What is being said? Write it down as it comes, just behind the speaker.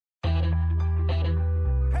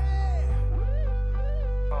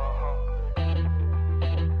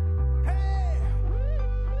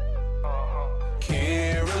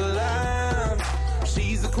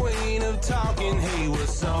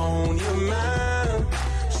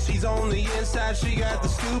the inside, she got the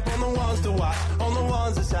scoop on the ones to watch, on the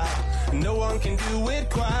ones that's hot. No one can do it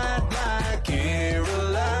quite like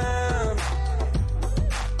Caroline.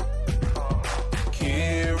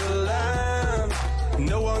 Caroline.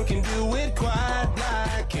 No one can do it quite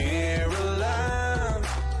like Caroline.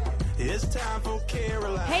 It's time for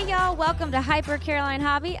Caroline. Hey y'all, welcome to Hyper Caroline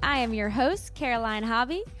Hobby. I am your host, Caroline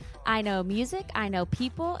Hobby. I know music, I know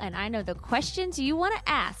people, and I know the questions you want to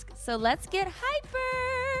ask. So let's get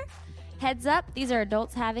hyper! Heads up, these are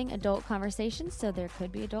adults having adult conversations, so there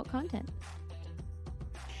could be adult content.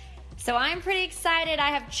 So I'm pretty excited. I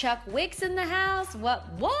have Chuck Wicks in the house.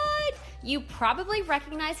 What? You probably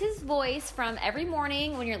recognize his voice from every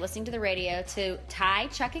morning when you're listening to the radio to Ty,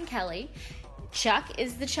 Chuck, and Kelly. Chuck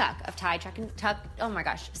is the Chuck of Ty, Chuck, and Tuck. Oh my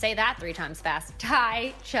gosh, say that 3 times fast.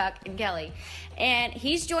 Ty, Chuck, and Kelly. And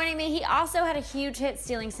he's joining me. He also had a huge hit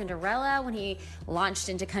stealing Cinderella when he launched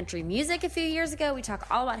into country music a few years ago. We talk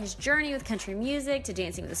all about his journey with country music, to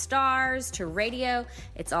Dancing with the Stars, to radio.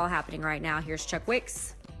 It's all happening right now. Here's Chuck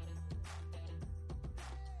Wicks.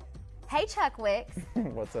 Hey, Chuck Wicks.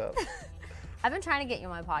 What's up? I've been trying to get you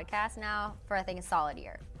on my podcast now for, I think, a solid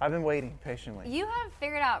year. I've been waiting patiently. You have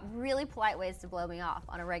figured out really polite ways to blow me off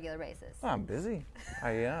on a regular basis. Oh, I'm busy.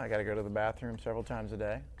 I got to go to the bathroom several times a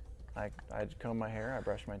day. I comb my hair. I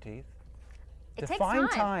brush my teeth. It to takes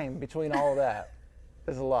find time between all of that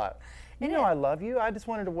is a lot. You know I love you. I just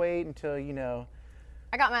wanted to wait until,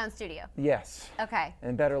 I got my own studio. Yes. Okay.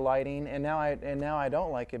 And better lighting. And now I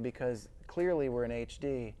don't like it because clearly we're in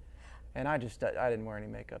HD. And I didn't wear any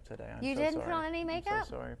makeup today. You didn't put on any makeup? I'm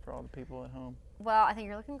so sorry for all the people at home. Well, I think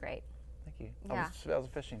you're looking great. Thank you. Yeah. I was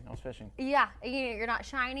fishing. Yeah, you're not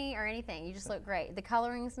shiny or anything. You just look great. The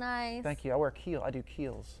coloring's nice. Thank you. I wear Kiehl. I do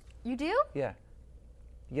Kiehls. You do? Yeah.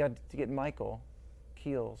 You got to get Michael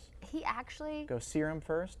Kiehls. He actually... Go serum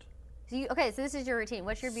first. So this is your routine.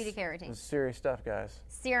 What's your beauty care routine? This is serious stuff, guys.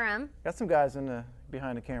 Serum. Got some guys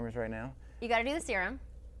behind the cameras right now. You got to do the serum.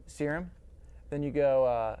 Serum. Then you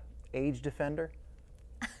go Age Defender.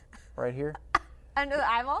 Right here. Under the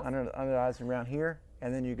eyeballs? Under the eyes and around here.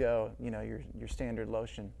 And then you go, your standard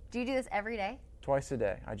lotion. Do you do this every day? Twice a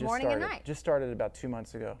day. I just Morning started. and night? Just started about 2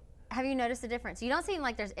 months ago. Have you noticed a difference? You don't seem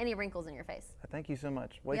like there's any wrinkles in your face. Thank you so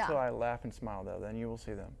much. Wait till I laugh and smile, though. Then you will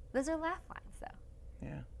see them. Those are laugh lines, though.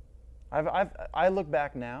 Yeah. I look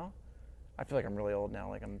back now. I feel like I'm really old now.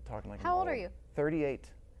 Like I'm talking like How old are you? 38.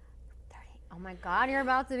 30. Oh my God, you're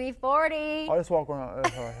about to be 40. I just walk around.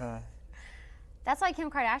 That's why Kim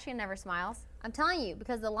Kardashian never smiles. I'm telling you,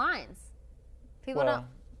 because the lines. People don't.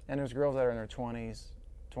 And there's girls that are in their 20s,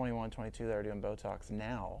 21, 22 that are doing Botox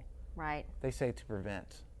now. Right. They say to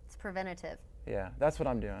prevent. It's preventative. Yeah, that's what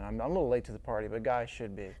I'm doing. I'm a little late to the party, but guys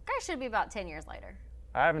should be. Guys should be about 10 years later.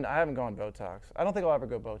 I haven't gone Botox. I don't think I'll ever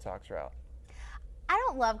go Botox route. I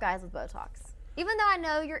don't love guys with Botox. Even though I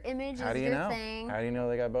know your image is your thing. How do you know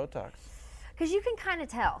they got Botox? Because you can kind of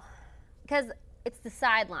tell. Because it's the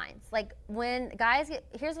sidelines. Like when guys get,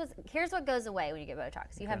 here's what goes away when you get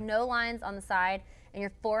Botox. You have no lines on the side and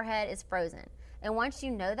your forehead is frozen. And once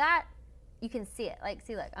you know that, you can see it. Like,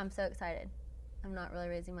 see, look, I'm so excited. I'm not really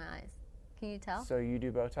raising my eyes. Can you tell? So you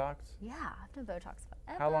do Botox? Yeah, I've done Botox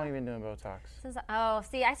forever. How long have you been doing Botox?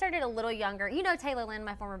 I started a little younger. You know Taylor Lynn,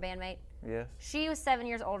 my former bandmate? Yes. She was 7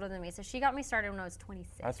 years older than me, so she got me started when I was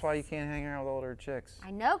 26. That's why you can't hang around with older chicks. I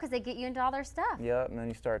know, because they get you into all their stuff. Yep, and then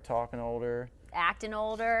you start talking older. Acting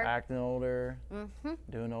older. Mm-hmm.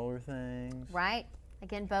 Doing older things. Right.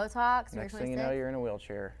 Again, Botox. Next thing you know, you're in a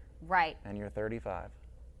wheelchair. Right. And you're 35.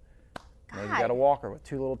 God. Now you got a walker with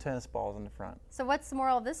 2 little tennis balls in the front. So what's the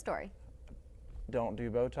moral of this story? Don't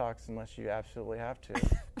do Botox unless you absolutely have to.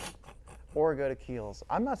 Or go to Kiehls.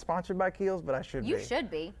 I'm not sponsored by Kiehls, but I should be. You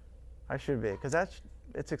should be. I should be, because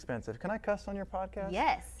it's expensive. Can I cuss on your podcast?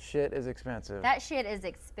 Yes. Shit is expensive. That shit is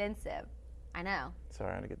expensive. I know.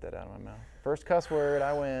 Sorry, I had to get that out of my mouth. First cuss word,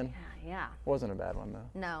 I win. Yeah. Wasn't a bad one, though.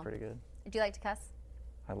 No. Pretty good. Do you like to cuss?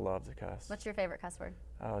 I love to cuss. What's your favorite cuss word?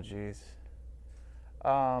 Oh, jeez.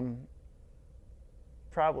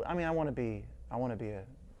 Probably, I want to be a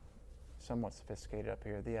somewhat sophisticated up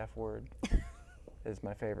here. The F word is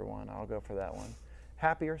my favorite one. I'll go for that one.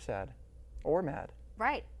 Happy or sad? Or mad?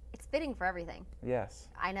 Right. It's fitting for everything. Yes.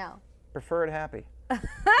 I know. Prefer it happy.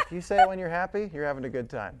 If you say it when you're happy, you're having a good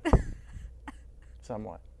time.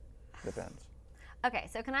 Somewhat. Depends. Okay,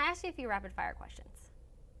 so can I ask you a few rapid fire questions?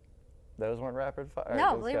 Those weren't rapid fire?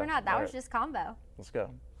 No, believe it or not, that was just combo. Let's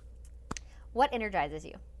go. What energizes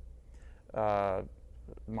you?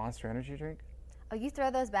 Monster Energy drink. Oh, you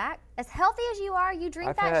throw those back? As healthy as you are, you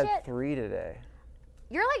drink that I've shit? had 3 today.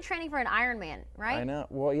 You're like training for an Ironman, right? I know.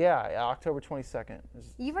 Well, yeah, October 22nd.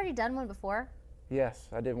 You've already done one before? Yes,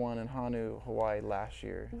 I did one in Honu, Hawaii last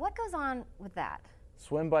year. What goes on with that?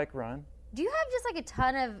 Swim, bike, run. Do you have just like a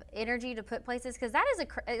ton of energy to put places? Because that is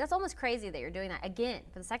that's almost crazy that you're doing that again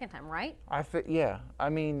for the second time, right? Yeah, I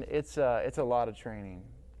mean, it's a lot of training.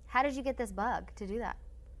 How did you get this bug to do that?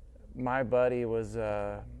 My buddy was,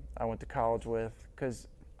 I went to college with, because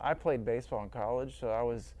I played baseball in college, so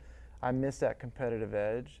I missed that competitive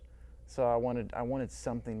edge. So I wanted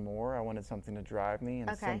something more. I wanted something to drive me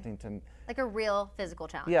and something to, like a real physical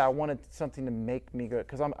challenge. yeah, I wanted something to make me go,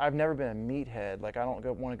 because I've never been a meathead. Like, I don't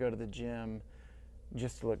want to go to the gym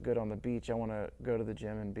just to look good on the beach. I want to go to the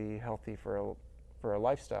gym and be healthy for a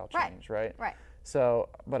lifestyle change, right? Right. So,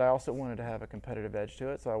 but I also wanted to have a competitive edge to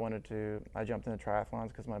it. So I jumped into triathlons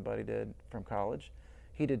because my buddy did from college.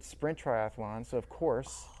 He did sprint triathlon. So of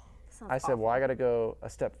course, I said, well, I got to go a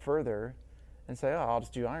step further and say, oh, I'll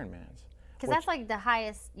just do Ironmans. Because that's like the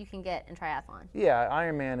highest you can get in triathlon. Yeah,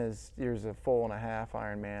 Ironman there's a full and a half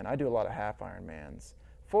Ironman. I do a lot of half Ironmans.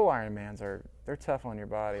 Full Ironmans they're tough on your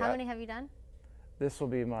body. How many have you done? This will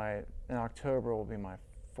be in October will be my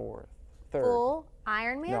third. Full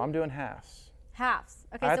Ironman? No, I'm doing halves. Halves.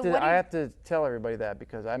 Okay, I have to tell everybody that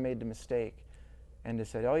because I made the mistake and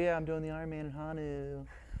just said, oh yeah, I'm doing the Ironman in Honu.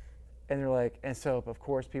 And they're like, and so of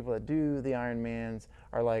course people that do the Ironmans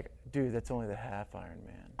are like, dude, that's only the half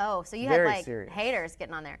Ironman. Oh, so you Very had like serious. Haters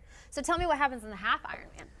getting on there. So tell me what happens in the half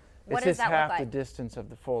Ironman. What It's does just that half look like? the distance of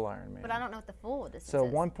the full Ironman. But I don't know what the full distance So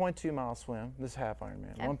is. 1.2 mile swim, this is half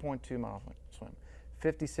Ironman. Okay. 1.2 mile swim,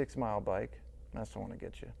 56 mile bike, that's the one to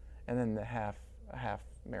get you, and then a half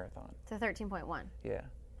marathon. So 13.1. Yeah,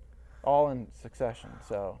 all in succession.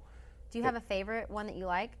 So Do you have a favorite one that you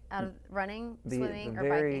like out of running, swimming, or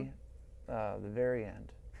very, biking? the very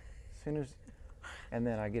end, as soon as, and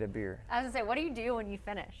then I get a beer. I was gonna say, what do you do when you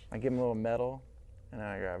finish? I give them a little medal, and then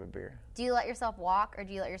I grab a beer. Do you let yourself walk, or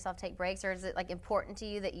do you let yourself take breaks, or is it like important to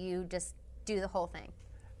you that you just do the whole thing?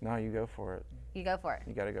 No, you go for it. You go for it.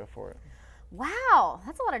 You got to go for it. Wow,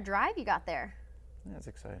 that's a lot of drive you got there. Yeah, that's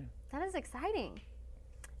exciting. That is exciting.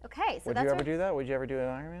 Okay, so Would that's you ever do that? Would you ever do an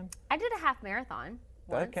Ironman? I did a half marathon.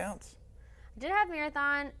 That once. counts. I did a half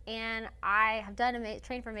marathon, and I have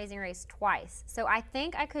trained for Amazing Race twice. So I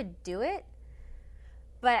think I could do it,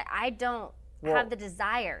 but I don't have the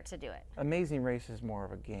desire to do it. Amazing Race is more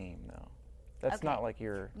of a game, though. That's Okay. not like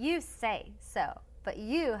your. You say so, but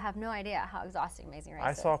you have no idea how exhausting Amazing Race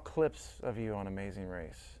is. I saw clips of you on Amazing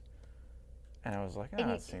Race, and I was like, oh,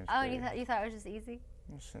 that seems and pretty. you thought it was just easy?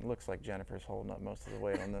 It looks like Jennifer's holding up most of the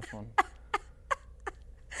weight on this one.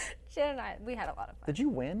 Jen and I, we had a lot of fun. Did you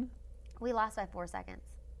win? We lost by 4 seconds.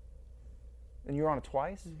 And you were on it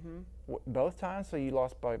twice? Mm-hmm. Both times? So you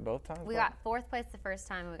lost by both times? We got 4th place the first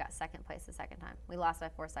time, and we got 2nd place the second time. We lost by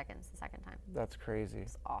 4 seconds the second time. That's crazy.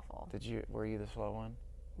 It's awful. Were you the slow one?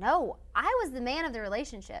 No, I was the man of the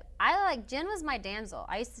relationship. Jen was my damsel.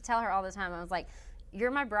 I used to tell her all the time, I was like,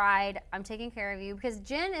 you're my bride, I'm taking care of you. Because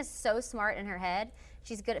Jen is so smart in her head.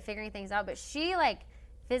 She's good at figuring things out, but she,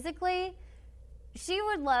 physically, she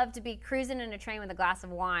would love to be cruising in a train with a glass of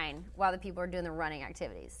wine while the people are doing the running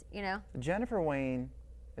activities, you know? Jennifer Wayne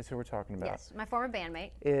is who we're talking about. Yes, my former bandmate.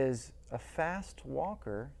 Is a fast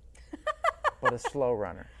walker, but a slow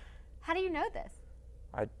runner. How do you know this?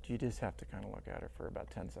 You just have to kind of look at her for about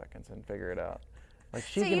 10 seconds and figure it out. Like,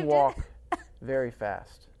 she So you can did- walk very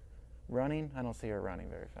fast. Running, I don't see her running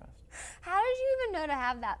very fast. How did you even know to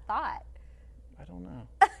have that thought? I don't know.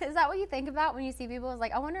 Is that what you think about when you see people? It's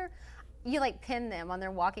like, I wonder, you pin them on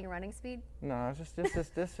their walking running speed? No, it's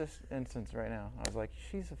just this instance right now. I was like,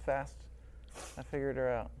 she's a fast. I figured her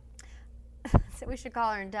out. So we should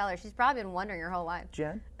call her and tell her. She's probably been wondering her whole life.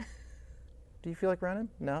 Jen, do you feel like running?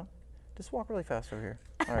 No? Just walk really fast over here.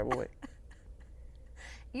 All right, we'll wait.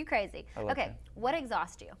 You crazy. I love Okay, that. what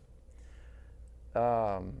exhausts you?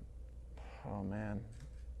 Oh man.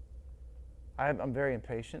 I'm very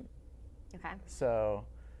impatient, Okay. so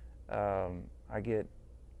I get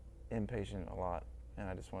impatient a lot, and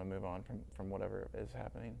I just want to move on from whatever is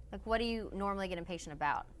happening. Like, what do you normally get impatient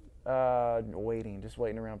about? Just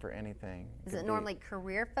waiting around for anything. Is Could it be- normally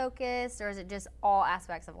career focused, or is it just all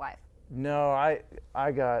aspects of life? No, I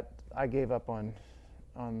gave up on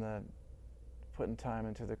the putting time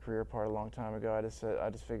into the career part a long time ago. I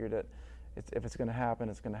just figured that if it's going to happen,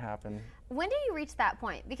 it's going to happen. When do you reach that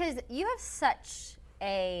point? Because you have such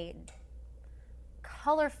a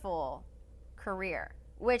colorful career,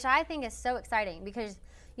 which I think is so exciting, because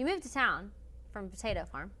you moved to town from Potato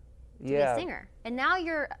Farm to be a singer. And now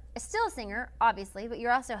you're still a singer, obviously, but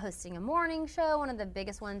you're also hosting a morning show, one of the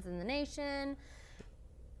biggest ones in the nation.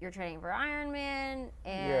 You're training for Ironman,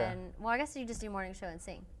 and well, I guess you just do morning show and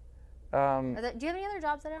sing. Do you have any other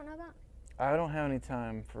jobs that I don't know about? I don't have any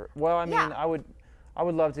time for. Well, I mean, Yeah. I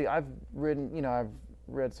would love to. I've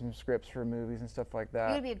read some scripts for movies and stuff like You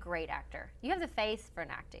that. would be a great actor. You have the face for an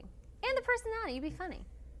acting and the personality. You'd be funny.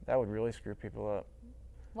 That would really screw people up.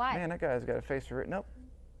 Why? Man, that guy's got a face for nope.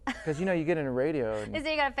 Because you get into radio and Is it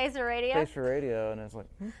you got a face for radio? face for radio, and it's like,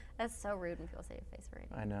 That's so rude when people say your face for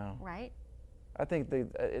radio. I know. Right? I think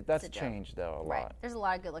that's It's a joke. changed though a Right. lot. There's a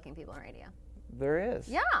lot of good-looking people in radio. There is.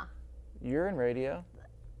 Yeah. You're in radio.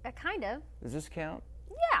 Kind of. Does this count?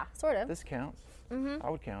 Yeah, sort of. This counts. Mm-hmm. I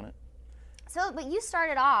would count it. So, but you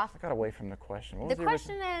started off. I got away from the question. What The was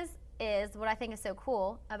the question is what I think is so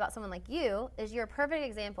cool about someone like you is you're a perfect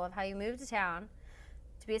example of how you moved to town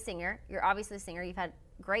to be a singer. You're obviously a singer. You've had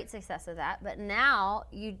great success with that. But now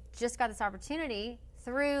you just got this opportunity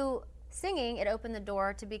through singing. It opened the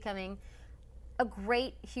door to becoming a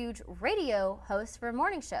great, huge radio host for a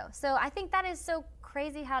morning show. So I think that is so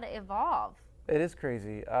crazy how to evolve. It is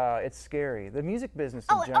crazy. It's scary. The music business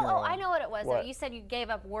in general. I know what it was. Though. What? You said you gave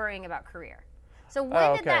up worrying about career. So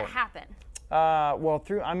when did that okay. happen? Well,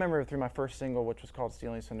 I remember through my first single, which was called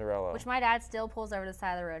Stealing Cinderella. Which my dad still pulls over to the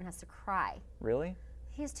side of the road and has to cry. Really?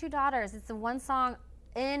 He has 2 daughters. It's the one song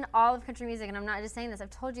in all of country music, and I'm not just saying this. I've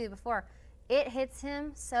told you before. It hits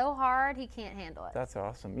him so hard he can't handle it. That's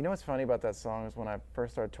awesome. You know what's funny about that song is when I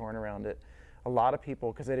first started touring around it, a lot of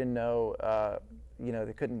people, because they didn't know,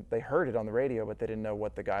 they heard it on the radio, but they didn't know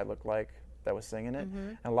what the guy looked like that was singing it.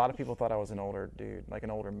 And a lot of people thought I was an older dude, like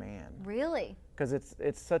an older man. Really? Because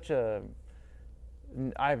it's such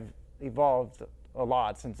I've evolved a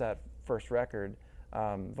lot since that first record,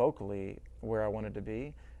 vocally, where I wanted to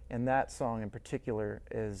be. And that song in particular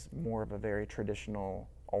is more of a very traditional,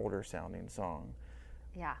 older sounding song.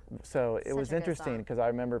 Yeah. So it Such was a good interesting song. because I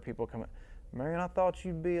remember people coming, Marion, I thought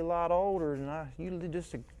you'd be a lot older than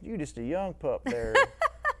you just a young pup there.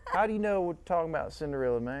 How do you know we're talking about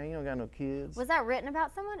Cinderella, man? You don't got no kids. Was that written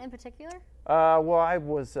about someone in particular? Well, I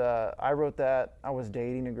wrote that. I was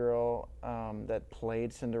dating a girl that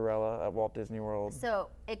played Cinderella at Walt Disney World. So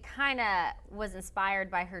it kind of was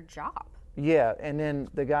inspired by her job. Yeah, and then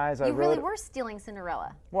the guys I You wrote. really were stealing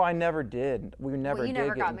Cinderella. Well, I never did. We never you did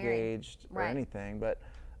never get got married. engaged or Right. anything. But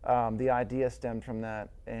the idea stemmed from that,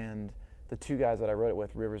 and the 2 guys that I wrote it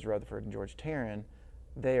with, Rivers Rutherford and George Taryn,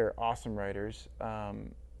 they are awesome writers. I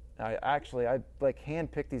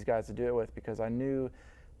handpicked these guys to do it with because I knew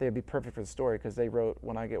they'd be perfect for the story because they wrote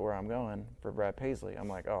When I Get Where I'm Going for Brad Paisley. I'm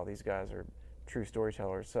like, oh, these guys are true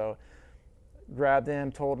storytellers. So grabbed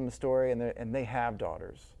them, told them the story, and they have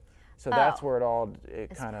daughters. So that's where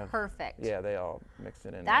It's kind of perfect. Yeah, they all mixed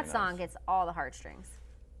it in. That really song nice. gets all the heartstrings.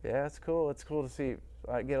 Yeah, it's cool. It's cool to see.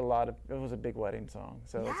 I get a lot of. It was a big wedding song,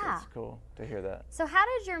 so Yeah. it's cool to hear that. So how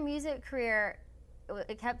did your music career,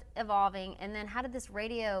 it kept evolving, and then how did this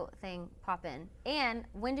radio thing pop in? And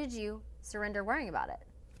when did you surrender worrying about it?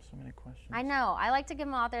 So many questions. I know. I like to give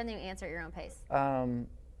them out there and then you answer at your own pace.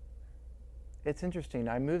 It's interesting.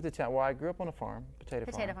 I moved to town. Well, I grew up on a farm,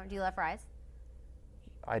 potato Farm. Do you love fries?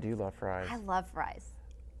 I do love fries. I love fries.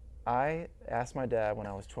 I asked my dad when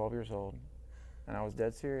I was 12 years old, and I was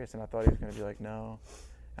dead serious, and I thought he was going to be like, no.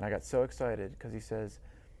 And I got so excited because he says,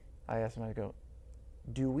 I asked him, I go,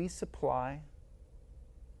 do we supply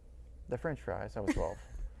the French fries? I was 12.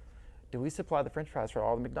 Do we supply the French fries for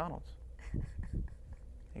all the McDonald's?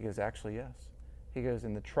 He goes, actually, yes. He goes,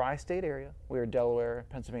 in the tri-state area, we were Delaware,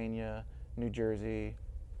 Pennsylvania, New Jersey,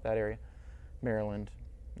 that area, Maryland,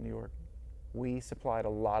 New York. We supplied a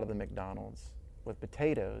lot of the McDonald's with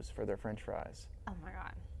potatoes for their French fries. Oh my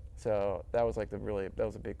God. So that was that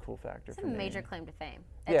was a big cool factor It's for a me. major claim to fame.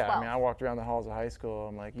 At Yeah, 12. I mean, I walked around the halls of high school.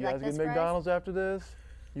 I'm like, you Like guys this get fries? McDonald's after this?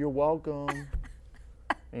 You're welcome.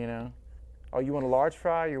 You know? Oh, you want a large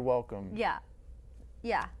fry? You're welcome. Yeah.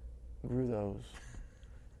 Yeah. Grew those.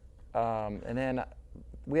 And then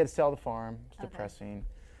we had to sell the farm. It's Okay. depressing.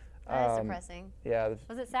 That is depressing. Yeah,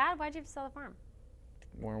 Was it sad? Why'd you have to sell the farm?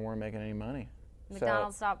 we weren't making any money.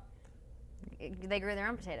 McDonald's stopped. They grew their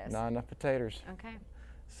own potatoes. Not enough potatoes. Okay.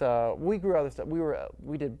 So we grew other stuff.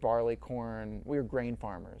 We did barley, corn. We were grain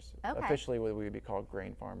farmers. Okay. Officially, we would be called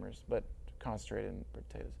grain farmers, but concentrated in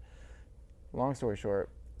potatoes. Long story short,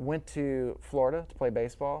 went to Florida to play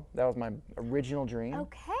baseball. That was my original dream.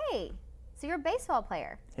 Okay. So you're a baseball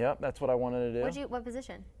player. Yep, that's what I wanted to do. What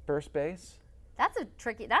position? First base. That's an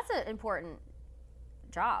important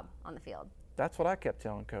job on the field. That's what I kept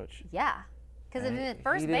telling Coach. Yeah. Because if And it's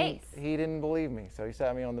first he base. He didn't believe me, so he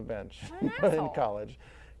sat me on the bench What an in asshole. college.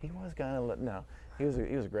 He was no. He was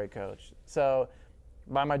a great coach. So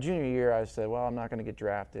by my junior year, I said, well, I'm not going to get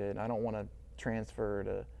drafted. I don't want to transfer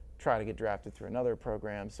to try to get drafted through another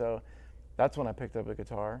program. So that's when I picked up a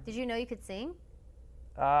guitar. Did you know you could sing?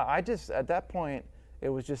 I just, at that point, it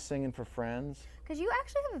was just singing for friends. Because you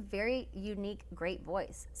actually have a very unique, great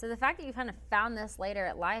voice. So the fact that you kind of found this later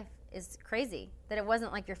at life is crazy. That it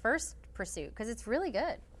wasn't like your first pursuit, because it's really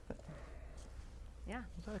good. Yeah.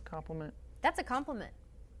 Is that a compliment? That's a compliment.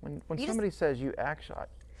 When You somebody says you actually,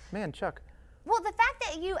 man, Chuck, Well, the fact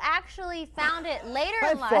that you actually found it later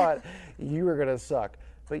I in life. thought you were gonna suck,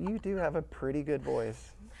 but you do have a pretty good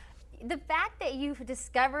voice. The fact that you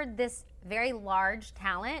discovered this very large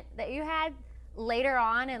talent that you had later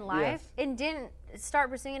on in life Yes. and didn't start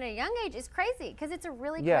pursuing it at a young age is crazy, because it's a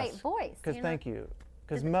really Yes. great voice. Because you know? thank you.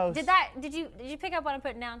 Because most. Did you pick up what I'm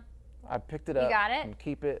putting down? I picked it up. got it? And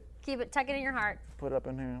keep it. Keep it, tuck it in your heart. Put it up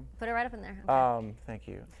in here. Put it right up in there. Okay. Thank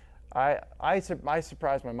you. I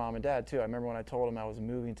surprised my mom and dad too. I remember when I told them I was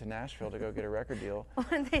moving to Nashville to go get a record deal. What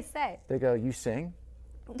did they say? They go, "You sing?"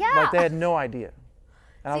 Yeah. Like they had no idea.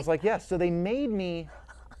 And I was like, "Yes." So they made me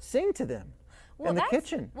sing to them in the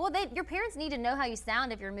kitchen. Well, your parents need to know how you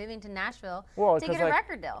sound if you're moving to Nashville Well, to 'cause get a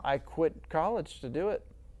record deal. I quit college to do it.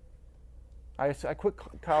 I quit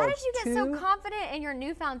college. How did you get so confident in your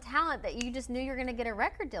newfound talent that you just knew you were going to get a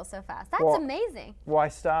record deal so fast? That's Well, amazing. Well, I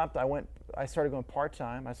stopped. I started going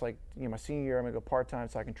part-time. I was like, my senior year, I'm going to go part-time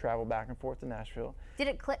so I can travel back and forth to Nashville. Did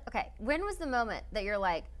it click? Okay, when was the moment that you're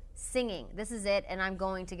like, singing, this is it, and I'm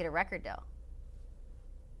going to get a record deal?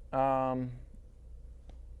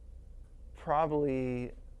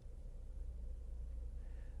 Probably,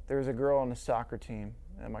 there was a girl on the soccer team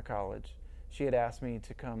at my college. She had asked me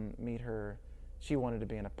to come meet her. She wanted to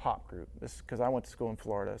be in a pop group. This because I went to school in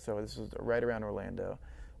Florida, so this was right around Orlando,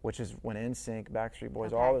 which is when NSYNC, Backstreet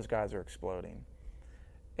Boys, all those guys are exploding.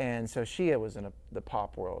 And so she was in the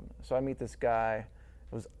pop world. So I meet this guy.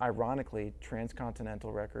 It was ironically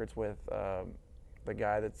Transcontinental Records with the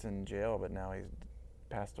guy that's in jail, but now he's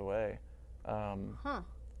passed away. I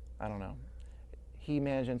don't know. He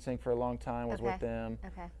managed NSYNC for a long time, was with them.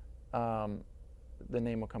 Okay. The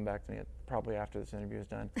name will come back to me probably after this interview is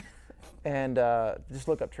done. And just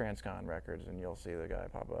look up Transcon Records and you'll see the guy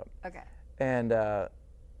pop up. Okay. And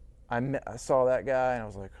I saw that guy and I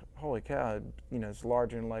was like, holy cow, this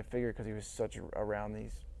larger than life figure, because he was such around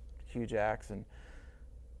these huge acts. And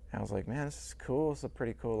I was like, man, this is cool. It's a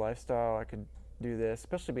pretty cool lifestyle. I could do this,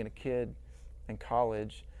 especially being a kid in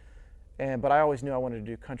college. But I always knew I wanted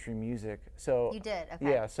to do country music. So You did,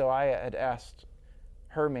 okay. Yeah, so I had asked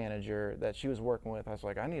her manager that she was working with, I was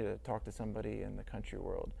like, I need to talk to somebody in the country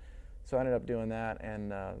world. So I ended up doing that,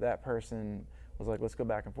 and that person was like, let's go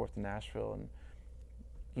back and forth to Nashville. And,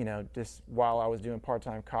 just while I was doing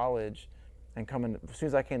part-time college and as soon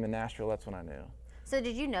as I came to Nashville, that's when I knew. So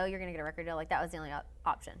did you know you were going to get a record deal? Like that was the only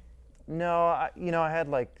option? No, I had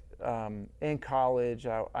in college,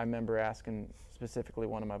 I remember asking specifically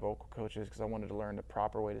one of my vocal coaches because I wanted to learn the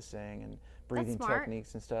proper way to sing and breathing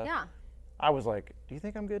techniques and stuff. Yeah. I was like, do you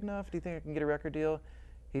think I'm good enough? Do you think I can get a record deal?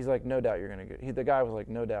 He's like, no doubt you're going to get, the guy was like,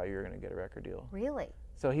 no doubt you're going to get a record deal. Really?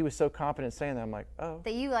 So he was so confident saying that, I'm like, oh.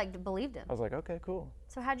 That you believed him? I was like, okay, cool.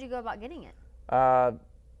 So how'd you go about getting it?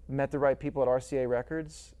 Met the right people at RCA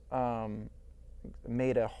Records,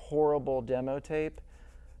 made a horrible demo tape.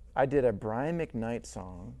 I did a Brian McKnight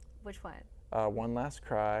song. Which one? One Last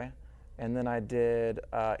Cry. And then I did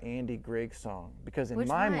Andy Griggs song, because in Which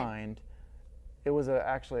my one? mind, it was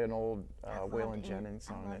actually an old Waylon loved Jennings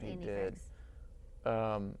song that he Andy did. Griggs.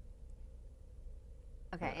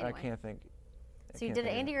 Okay, anyway. I can't think. So you did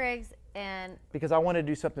Andy Griggs, and because I wanted to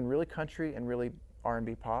do something really country and really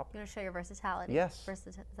R&B pop. you want to show your versatility? Yes.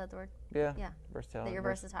 Is that the word? Yeah. Yeah. Versatility. That you're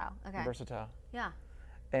versatile. Okay. Versatile. Yeah.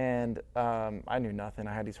 And I knew nothing.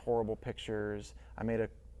 I had these horrible pictures. I made a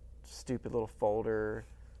stupid little folder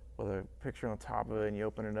with a picture on top of it, and you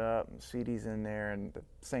open it up, and CD's in there, and the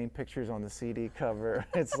same pictures on the CD cover.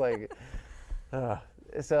 It's like,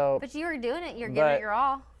 so. But you were doing it. You're giving it your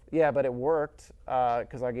all. Yeah, but it worked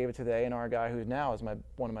because I gave it to the A&R guy who now is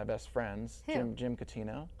one of my best friends, Who? Jim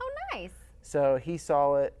Catino. Oh, nice. So he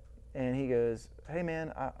saw it, and he goes, hey,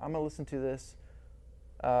 man, I'm going to listen to this.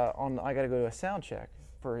 I got to go to a sound check.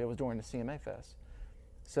 It was during the CMA Fest.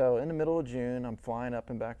 So in the middle of June, I'm flying up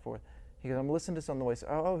and back and forth. He goes, I'm listening to this on the way. So,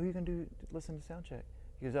 who are you going to listen to sound check?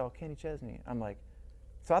 He goes, Kenny Chesney. I'm like,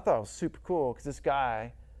 so I thought it was super cool because this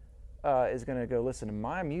guy is going to go listen to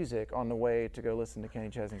my music on the way to go listen to Kenny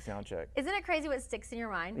Chesney sound check. Isn't it crazy what sticks in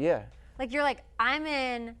your mind? Yeah. Like you're like, I'm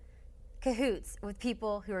in cahoots with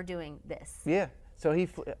people who are doing this. Yeah. So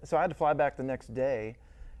so I had to fly back the next day,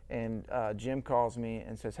 and Jim calls me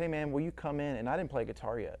and says, hey, man, will you come in? And I didn't play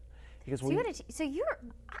guitar yet. He goes,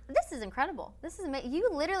 this is incredible. This is amazing. You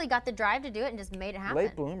literally got the drive to do it and just made it happen.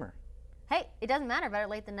 late bloomer. Hey, it doesn't matter. Better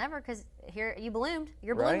late than never, because here you bloomed.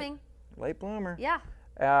 You're Right? blooming. Late bloomer. Yeah.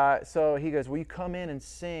 So he goes, will you come in and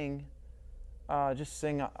sing? Just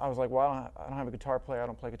sing. I was like, well, I don't have a guitar player. I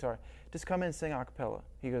don't play guitar. Just come in and sing a cappella.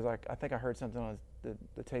 He goes, I think I heard something on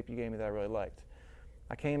the tape you gave me that I really liked.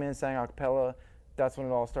 I came in, sang a cappella. That's when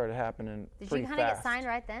it all started happening. Did you kind of get signed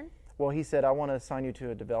right then? Well, he said, I want to sign you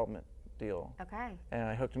to a development deal. Okay. And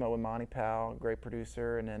I hooked him up with Monty Powell, great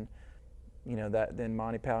producer, and then, then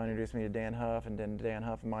Monty Powell introduced me to Dan Huff, and then Dan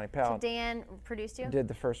Huff and Monty Powell. So Dan produced you?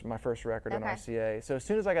 Did my first record on RCA. So as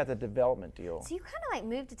soon as I got the development deal. So you kind of like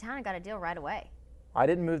moved to town and got a deal right away. I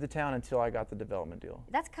didn't move to town until I got the development deal.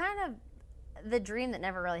 That's kind of the dream that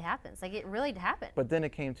never really happens. Like, it really happened. But then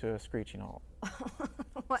it came to a screeching halt.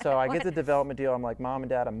 So I get the development deal. I'm like, Mom and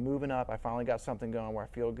Dad, I'm moving up. I finally got something going where I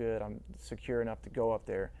feel good. I'm secure enough to go up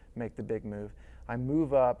there, make the big move. I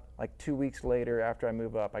move up. Like 2 weeks later, after I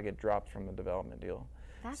move up, I get dropped from the development deal.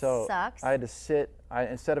 That so sucks. I had to sit.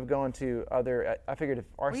 Instead of going to other, I figured if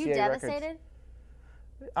RCA Were you devastated?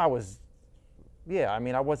 I was. Yeah, I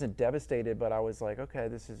mean, I wasn't devastated, but I was like, okay,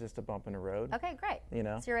 this is just a bump in the road. Okay, great.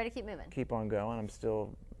 So you're ready to keep moving. Keep on going. I'm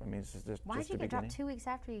still. I mean, it's just. Why did you get dropped 2 weeks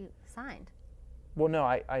after you signed? Well, no,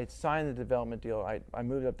 I signed the development deal. I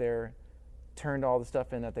moved up there, turned all the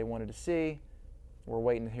stuff in that they wanted to see. We're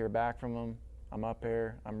waiting to hear back from them. I'm up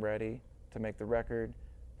there. I'm ready to make the record.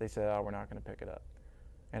 They said, oh, we're not going to pick it up.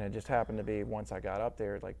 And it just happened to be once I got up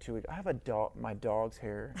there, like 2 weeks. I have a dog, my dog's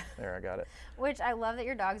hair. There, I got it. Which I love that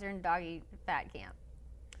your dogs are in doggy fat camp.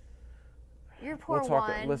 Your poor we'll talk,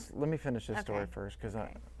 one. Let me finish this story first, because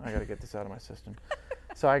I got to get this out of my system.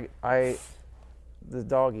 So the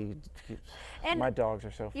doggy, and my dogs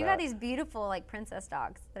are so fat. You got these beautiful like princess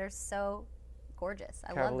dogs that are so gorgeous. I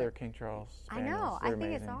love them. Cavalier King Charles Spaniels. I know. They're I think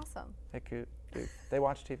amazing. it's awesome. They're cute. Dude, they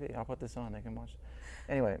watch TV. I'll put this on. They can watch.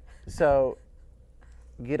 Anyway, so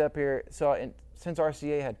get up here. So since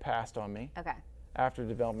RCA had passed on me after the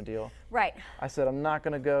development deal, right? I said, I'm not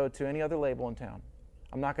going to go to any other label in town.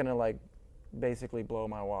 I'm not going to like basically blow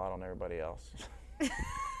my wad on everybody else.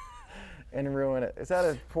 And ruin it. Is that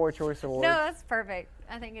a poor choice of words? No, that's perfect.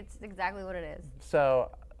 I think it's exactly what it is. So,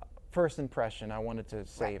 first impression, I wanted to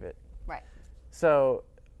save it. Right. So,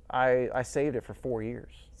 I saved it for 4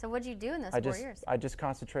 years. So, what'd you do in those 4 years? I just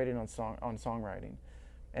concentrated on songwriting,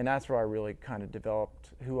 and that's where I really kind of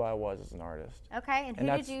developed who I was as an artist. Okay, and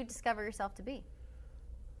who did you discover yourself to be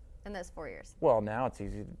in those 4 years? Well, now it's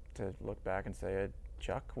easy to look back and say,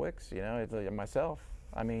 Chuck Wicks, it's myself.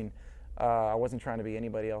 I mean. I wasn't trying to be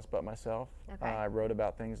anybody else but myself. Okay. I wrote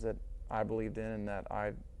about things that I believed in and that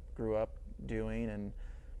I grew up doing,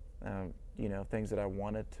 and things that I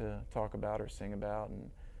wanted to talk about or sing about.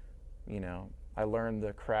 And I learned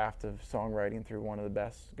the craft of songwriting through one of the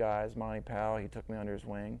best guys, Monty Powell. He took me under his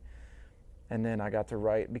wing, and then I got to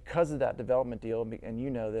write because of that development deal. And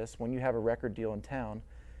you know this: when you have a record deal in town,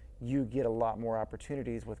 you get a lot more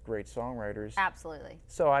opportunities with great songwriters. Absolutely.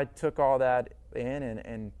 So I took all that in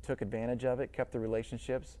and took advantage of it, kept the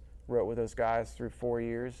relationships, wrote with those guys through 4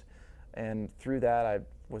 years, and through that I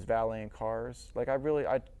was valeting cars. Like I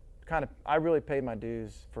really paid my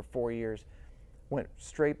dues for 4 years. Went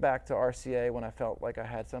straight back to RCA when I felt like I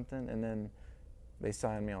had something, and then they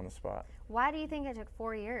signed me on the spot. Why do you think it took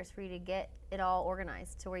 4 years for you to get it all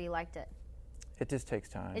organized to where you liked it? It just takes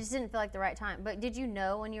time. It just didn't feel like the right time. But did you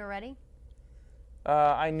know when you were ready?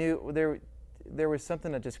 I knew there was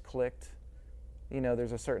something that just clicked.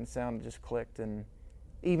 There's a certain sound that just clicked, and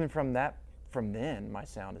even from then, my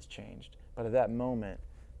sound has changed. But at that moment,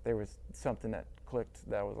 there was something that clicked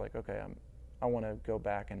that was like, okay, I want to go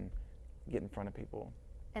back and get in front of people.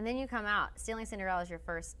 And then you come out. Stealing Cinderella is your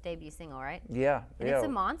first debut single, right? Yeah. And it's a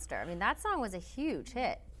monster. I mean, that song was a huge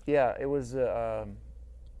hit. Yeah, it was the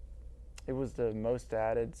most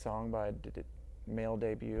added song by a male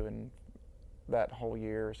debut in that whole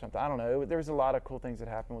year or something. I don't know. There was a lot of cool things that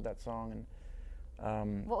happened with that song.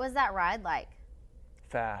 And what was that ride like?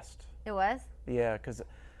 Fast. It was? Yeah, because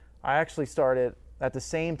I actually started at the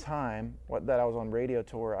same time that I was on radio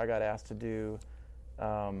tour. I got asked to do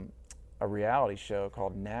a reality show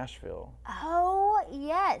called Nashville. Oh,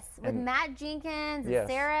 yes. With Matt Jenkins and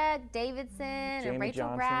Sarah Davidson and Rachel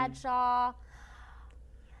Johnson. Bradshaw.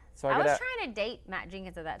 So I was trying to date Matt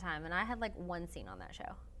Jenkins at that time, and I had like one scene on that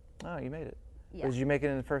show. Oh, you made it. Yeah. Did you make it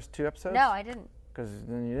in the first 2 episodes? No, I didn't. Because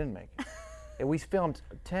then you didn't make it. We filmed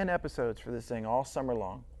 10 episodes for this thing all summer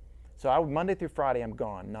long. So Monday through Friday, I'm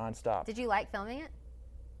gone, nonstop. Did you like filming it?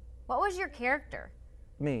 What was your character?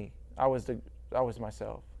 Me. I was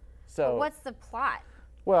myself. So. But what's the plot?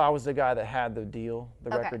 Well, I was the guy that had the deal,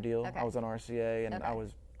 the Okay, record deal. okay. I was on RCA, and Okay. I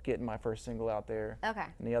was getting my first single out there. Okay.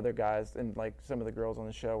 And the other guys, and like some of the girls on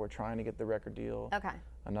the show were trying to get the record deal. Okay.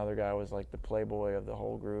 Another guy was like the playboy of the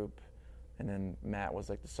whole group. and then Matt was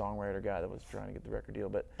like the songwriter guy that was trying to get the record deal.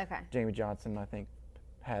 But Okay. Jamie Johnson, I think,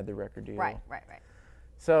 had the record deal. Right.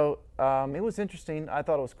 So it was interesting. I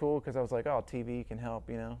thought it was cool because I was like, oh, TV can help,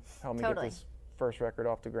 help me Totally. get this first record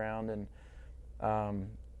off the ground. And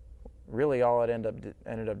really all it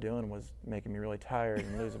ended up doing was making me really tired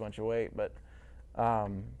and lose a bunch of weight. But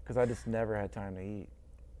because I just never had time to eat.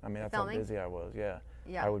 I mean, that's Filming? how busy I was. Yeah.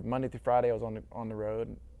 Yeah. I would Monday through Friday. I was on the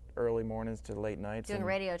road, early mornings to late nights. Doing a and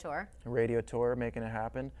radio tour. a radio tour, making it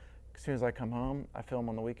happen. As soon as I come home, I film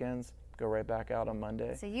on the weekends. Go right back out on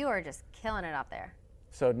Monday. So you are just killing it out there.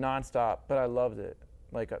 So nonstop, but I loved it.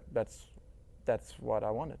 Like that's what I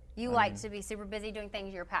wanted. You like to be super busy doing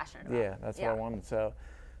things you're passionate about. Yeah, that's what I wanted. So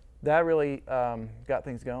that really got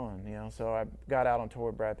things going, So I got out on tour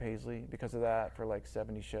with Brad Paisley because of that for like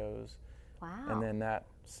 70 shows. Wow. And then that.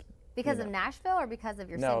 Because of Nashville or because of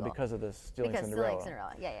your single? No, because of the Stealing because Cinderella. Stealing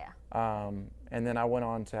Cinderella. Yeah. And then I went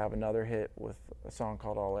on to have another hit with a song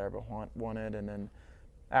called All I Ever Wanted. And then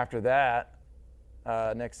after that,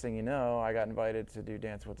 next thing you know, I got invited to do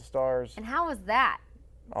Dancing with the Stars. And how was that?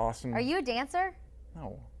 Awesome. Are you a dancer?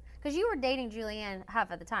 No. Because you were dating Julianne Hough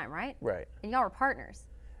at the time, right? Right. And y'all were partners.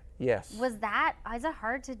 Yes. Is it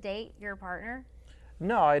hard to date your partner?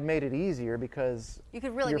 No, I'd made it easier because You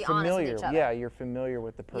could really you're be familiar. honest with each other. Yeah, you're familiar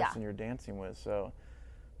with the Yeah. person you're dancing with. So,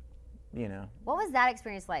 What was that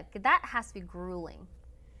experience like? 'Cause that has to be grueling.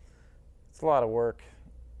 it's a lot of work.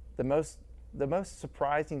 The most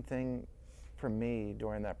surprising thing for me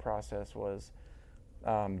during that process was,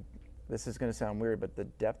 this is going to sound weird, but the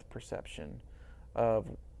depth perception of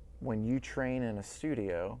when you train in a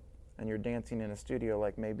studio and you're dancing in a studio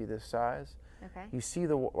like maybe this size, Okay. you see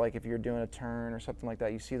like if you're doing a turn or something like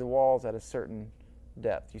that, you see the walls at a certain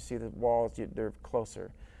depth. You see the walls, they're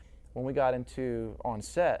closer. When we got into on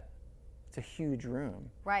set, it's a huge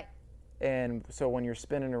room. Right. And so when you're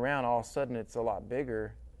spinning around, all of a sudden it's a lot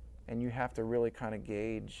bigger, and you have to really kind of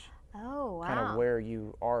gauge Oh, wow. kind of where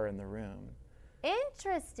you are in the room.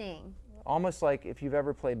 Interesting. Almost like if you've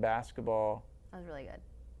ever played basketball, That was really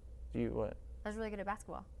good. what? I was really good at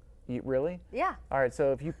basketball. You really? Yeah. All right,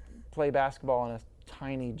 so if you play basketball in a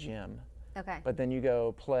tiny gym, Okay. but then you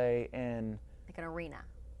go play in Like an arena.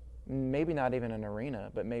 maybe not even an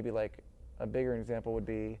arena, but maybe like a bigger example would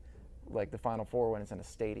be like the Final Four when it's in a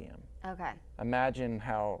stadium. Okay. Imagine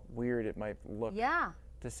how weird it might look Yeah.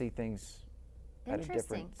 to see things at a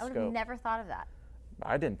Interesting. different I would scope. have never thought of that.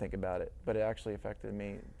 I didn't think about it, but it actually affected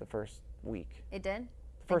me the first week. It did?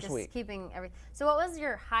 First just week. Keeping every. So what was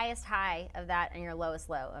your highest high of that and your lowest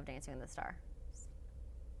low of Dancing with the Stars?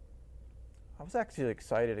 I was actually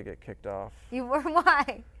excited to get kicked off You were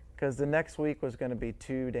why? because the next week was going to be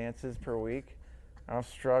 2 dances per week. I was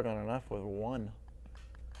struggling enough with 1.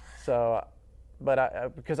 So,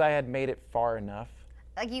 but because I had made it far enough.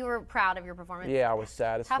 Like you were proud of your performance? Yeah, I was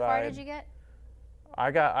satisfied. How far did you get?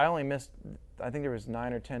 I only missed, I think there was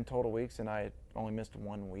 9 or 10 total weeks, and I only missed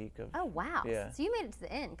 1 week of. Oh, wow. Yeah. So you made it to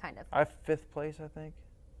the end, kind of. I 5th place, I think.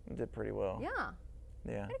 I did pretty well. Yeah.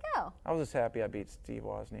 Yeah. Way to go. I was just happy I beat Steve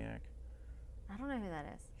Wozniak. I don't know who that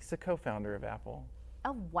is. He's the co-founder of Apple.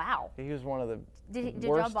 Oh, wow. He was one of the Did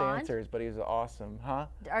y'all worst bond? dancers, but he was awesome, huh?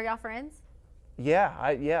 Are y'all friends?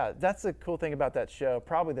 Yeah, that's the cool thing about that show.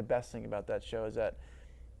 Probably the best thing about that show is that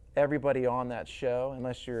everybody on that show,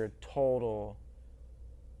 unless you're a total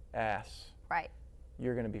ass, Right.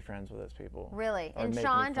 you're going to be friends with those people. Really? Or And make new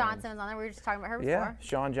Shawn friends. Johnson was on there. We were just talking about her before. Yeah,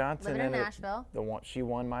 Shawn Johnson. Living in and Nashville. she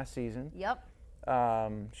won my season. Yep.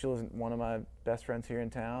 She was one of my best friends here in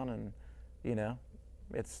town, and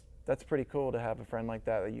that's pretty cool to have a friend like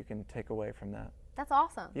that you can take away from that. That's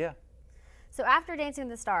awesome. Yeah. So after Dancing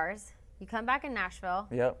with the Stars, you come back in Nashville.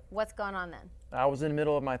 Yep. What's going on then? I was in the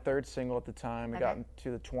middle of my 3rd single at the time. I got Okay.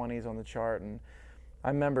 into the 20s on the chart, and I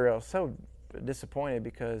remember I was so disappointed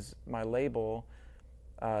because my label,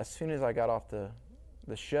 as soon as I got off the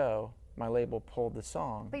show, my label pulled the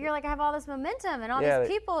song. But you're like, I have all this momentum, and all Yeah, these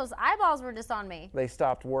people's eyeballs were just on me. They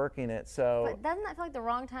stopped working it, so But doesn't that feel like the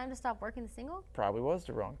wrong time to stop working the single? probably was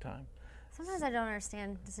the wrong time. Sometimes I don't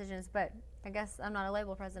understand decisions, but I guess I'm not a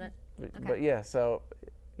label president. But yeah, so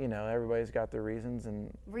everybody's got their reasons,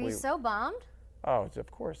 and Were you so bummed? Oh, of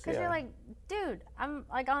course, Because yeah. you're like, dude, I'm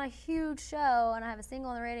like on a huge show and I have a single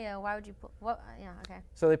on the radio. Why would you put, what? Yeah, okay.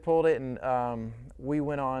 So they pulled it, and we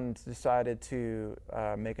went on, decided to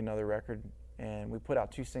make another record, and we put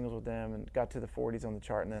out 2 singles with them and got to the 40s on the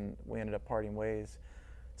chart, and then we ended up parting ways.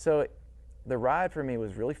 So the ride for me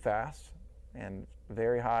was really fast and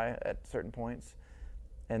very high at certain points.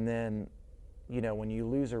 And then, when you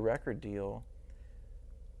lose a record deal,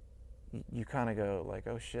 you kind of go like,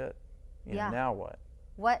 oh shit, Yeah. now what?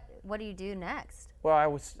 What do you do next? Well, I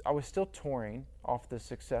was still touring off the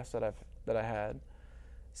success that I had,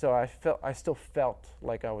 so I still felt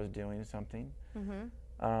like I was doing something.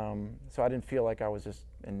 So I didn't feel like I was just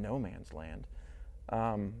in no man's land.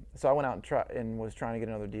 So I went out and was trying to get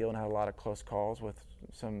another deal, and had a lot of close calls with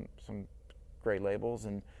some great labels,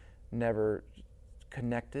 and never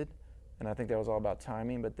connected. And I think that was all about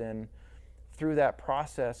timing. But then through that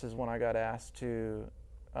process is when I got asked to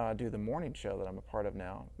do the morning show that I'm a part of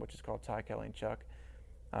now, which is called Ty, Kelly, and Chuck.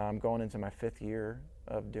 I'm going into my 5th year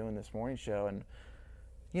of doing this morning show, and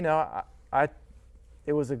you know,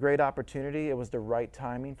 it was a great opportunity. It was the right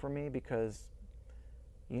timing for me because,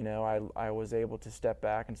 you know, I was able to step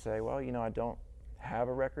back and say, well, you know, I don't have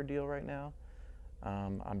a record deal right now.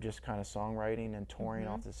 I'm just kind of songwriting and touring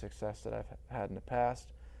off the success that I've had in the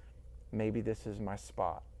past. Maybe this is my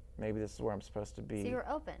spot. Maybe this is where I'm supposed to be. So you were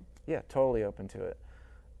open. Yeah, totally open to it.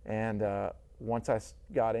 And once I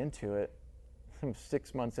got into it,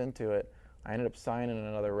 6 months into it, I ended up signing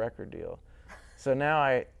another record deal. So now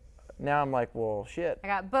I'm like, well, shit.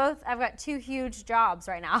 I've got 2 huge jobs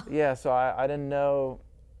right now. Yeah, so I didn't know,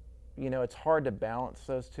 you know, it's hard to balance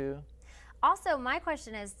those two. Also, my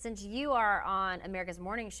question is, since you are on America's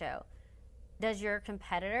Morning Show, does your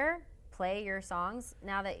competitor play your songs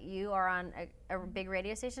now that you are on a big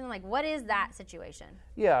radio station? Like, what is that situation?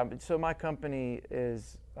 Yeah, so my company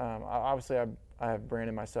is, obviously I have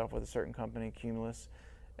branded myself with a certain company, Cumulus,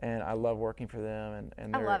 and I love working for them.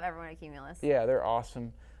 And I love everyone at Cumulus. Yeah, they're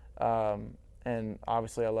awesome. And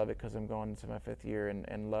obviously I love it because I'm going into my 5th year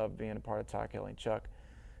and love being a part of Ty, Kelly, and Chuck.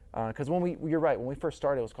 Because you're right, when we first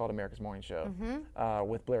started, it was called America's Morning Show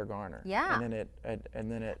with Blair Garner. Yeah.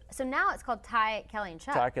 And then it. So now it's called Ty, Kelly, and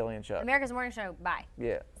Chuck. Ty, Kelly, and Chuck. America's Morning Show. Bye.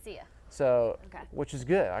 Yeah. See ya. So, Okay. Which is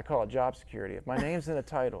good. I call it job security. If my name's in the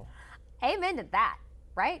title, Amen to that,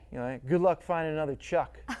 right? you know, good luck finding another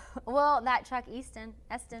Chuck. Well, that Chuck Eston,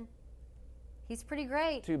 he's pretty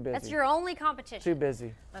great. Too busy. That's your only competition. Too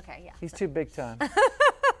busy. Okay, yeah. He's too big time.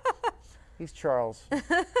 He's Charles.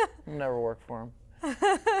 I'll never work for him.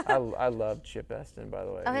 I love Chip Eston, by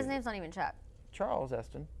the way. Oh, his name's not even Chuck. Charles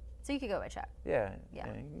Eston. So you could go by Chuck. Yeah. Yeah.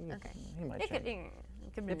 Okay. He might It change.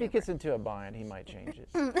 could be If he different. gets into a bind, he might change it.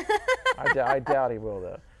 I doubt he will,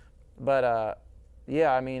 though. But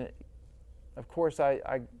yeah, I mean, of course,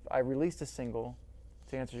 I released a single.